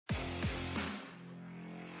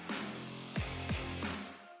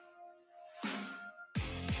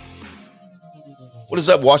What is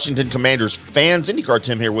up, Washington Commanders fans? IndyCar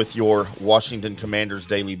Tim here with your Washington Commanders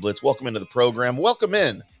Daily Blitz. Welcome into the program. Welcome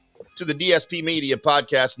in to the DSP Media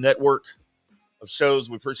Podcast Network of shows.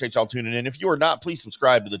 We appreciate y'all tuning in. If you are not, please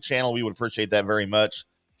subscribe to the channel. We would appreciate that very much.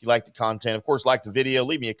 If you like the content, of course, like the video,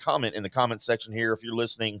 leave me a comment in the comment section here. If you're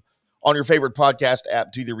listening on your favorite podcast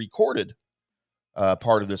app to the recorded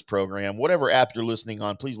part of this program, whatever app you're listening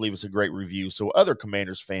on, please leave us a great review so other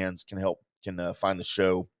Commanders fans can find the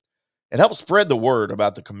show and help spread the word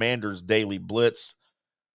about the Commanders Daily Blitz.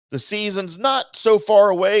 The season's not so far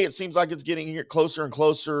away. It seems like it's getting here closer and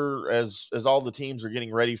closer as all the teams are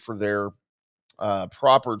getting ready for their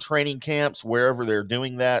proper training camps, wherever they're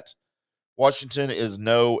doing that. Washington is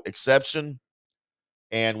no exception.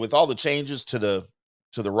 And with all the changes to the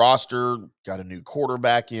roster, got a new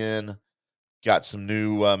quarterback in, got some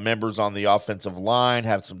new members on the offensive line,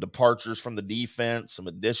 have some departures from the defense, some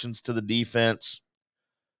additions to the defense.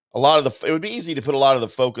 It would be easy to put a lot of the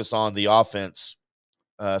focus on the offense,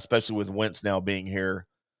 especially with Wentz now being here.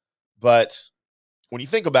 But when you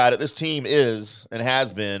think about it, this team is and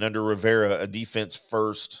has been under Rivera a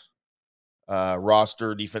defense-first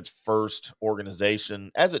roster, defense-first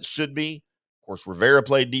organization, as it should be. Of course, Rivera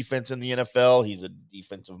played defense in the NFL. He's a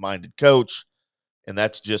defensive-minded coach, and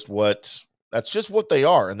that's just what they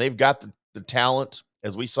are. And they've got the talent,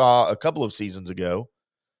 as we saw a couple of seasons ago,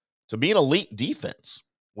 to be an elite defense.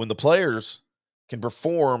 When the players can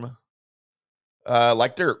perform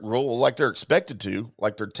like they're expected to,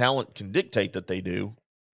 like their talent can dictate that they do.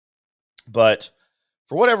 But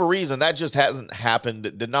for whatever reason, that just hasn't happened.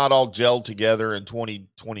 It did not all gel together in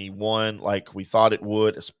 2021 like we thought it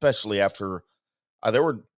would, especially after there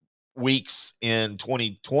were weeks in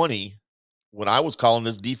 2020 when I was calling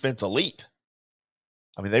this defense elite.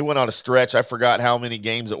 I mean, they went on a stretch. I forgot how many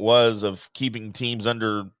games it was of keeping teams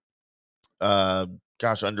under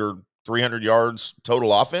under 300 yards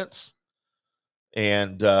total offense.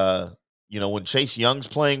 And, when Chase Young's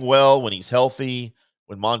playing well, when he's healthy,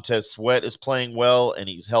 when Montez Sweat is playing well and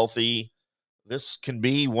he's healthy, this can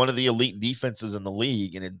be one of the elite defenses in the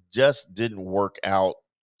league. And it just didn't work out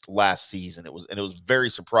last season. It was very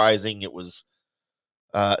surprising. It was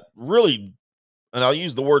really, and I'll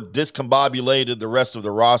use the word discombobulated the rest of the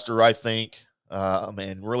roster, I think,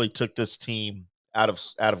 and really took this team out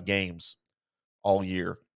of games all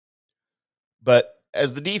year. But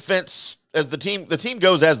as the team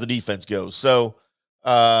goes as the defense goes. So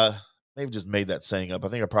maybe just made that saying up. I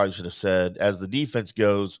think I probably should have said, as the defense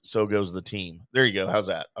goes, so goes the team. There you go. How's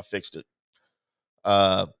that? I fixed it.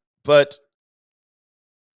 But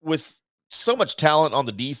with so much talent on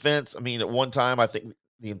the defense, I mean, at one time, I think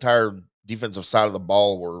the entire defensive side of the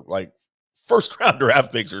ball were like first-round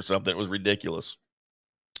draft picks or something. It was ridiculous.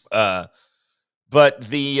 But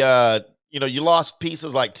you lost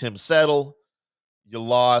pieces like Tim Settle. You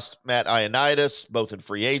lost Matt Ioannidis, both in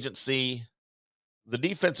free agency. The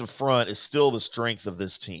defensive front is still the strength of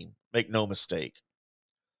this team. Make no mistake.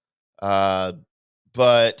 But,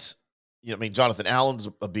 Jonathan Allen's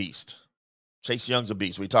a beast. Chase Young's a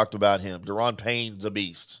beast. We talked about him. Daron Payne's a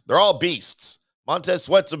beast. They're all beasts. Montez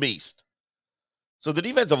Sweat's a beast. So the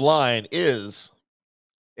defensive line is,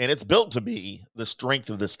 and it's built to be, the strength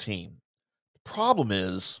of this team. The problem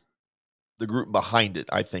is the group behind it,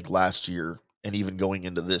 I think, last year and even going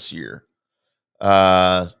into this year.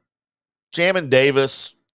 Jamin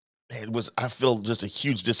Davis, I feel just a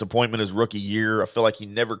huge disappointment his rookie year. I feel like he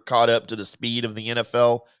never caught up to the speed of the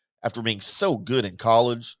NFL after being so good in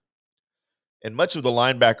college. And much of the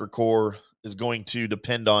linebacker core is going to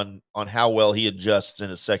depend on how well he adjusts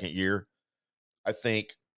in his second year. I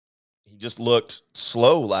think he just looked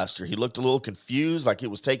slow last year. He looked a little confused, like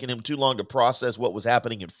it was taking him too long to process what was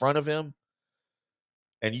happening in front of him.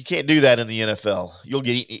 And you can't do that in the NFL. You'll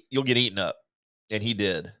get eaten up, and he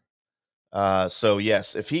did. So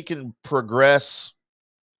yes, if he can progress,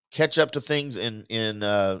 catch up to things in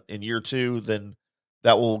year two, then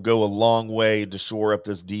that will go a long way to shore up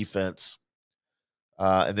this defense.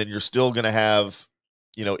 And then you're still going to have,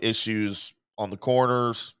 issues on the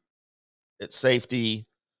corners, at safety.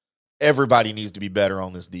 Everybody needs to be better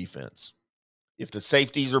on this defense. If the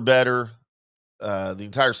safeties are better, the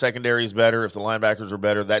entire secondary is better. If the linebackers are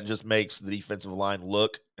better, that just makes the defensive line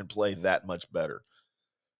look and play that much better.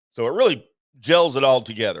 So it really gels it all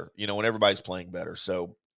together, when everybody's playing better.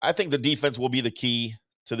 So I think the defense will be the key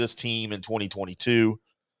to this team in 2022.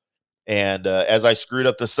 And as I screwed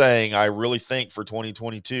up the saying, I really think for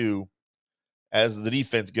 2022, as the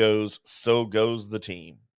defense goes, so goes the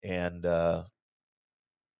team. And,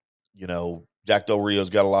 Jack Del Rio's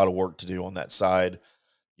got a lot of work to do on that side.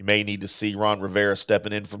 You may need to see Ron Rivera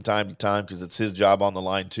stepping in from time to time because it's his job on the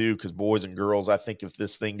line too. Because boys and girls, I think if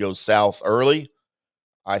this thing goes south early,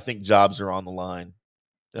 I think jobs are on the line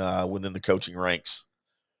within the coaching ranks.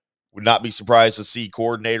 Would not be surprised to see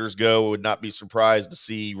coordinators go. Would not be surprised to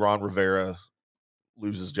see Ron Rivera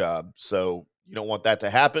lose his job. So you don't want that to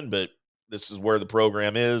happen, but this is where the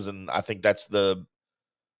program is, and I think that's the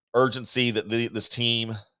urgency that this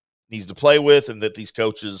team needs to play with and that these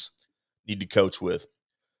coaches need to coach with.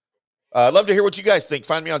 I'd love to hear what you guys think.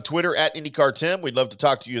 Find me on Twitter at IndyCarTim. We'd love to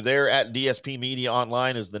talk to you there. At DSP Media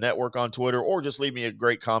Online is the network on Twitter, or just leave me a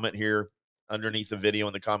great comment here underneath the video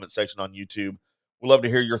in the comment section on YouTube. We'd love to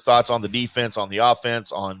hear your thoughts on the defense, on the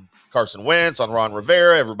offense, on Carson Wentz, on Ron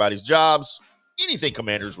Rivera, everybody's jobs, anything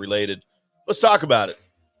Commanders related. Let's talk about it.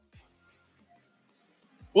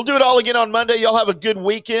 We'll do it all again on Monday. Y'all have a good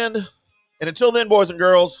weekend. And until then, boys and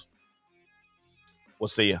girls, we'll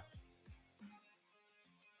see you.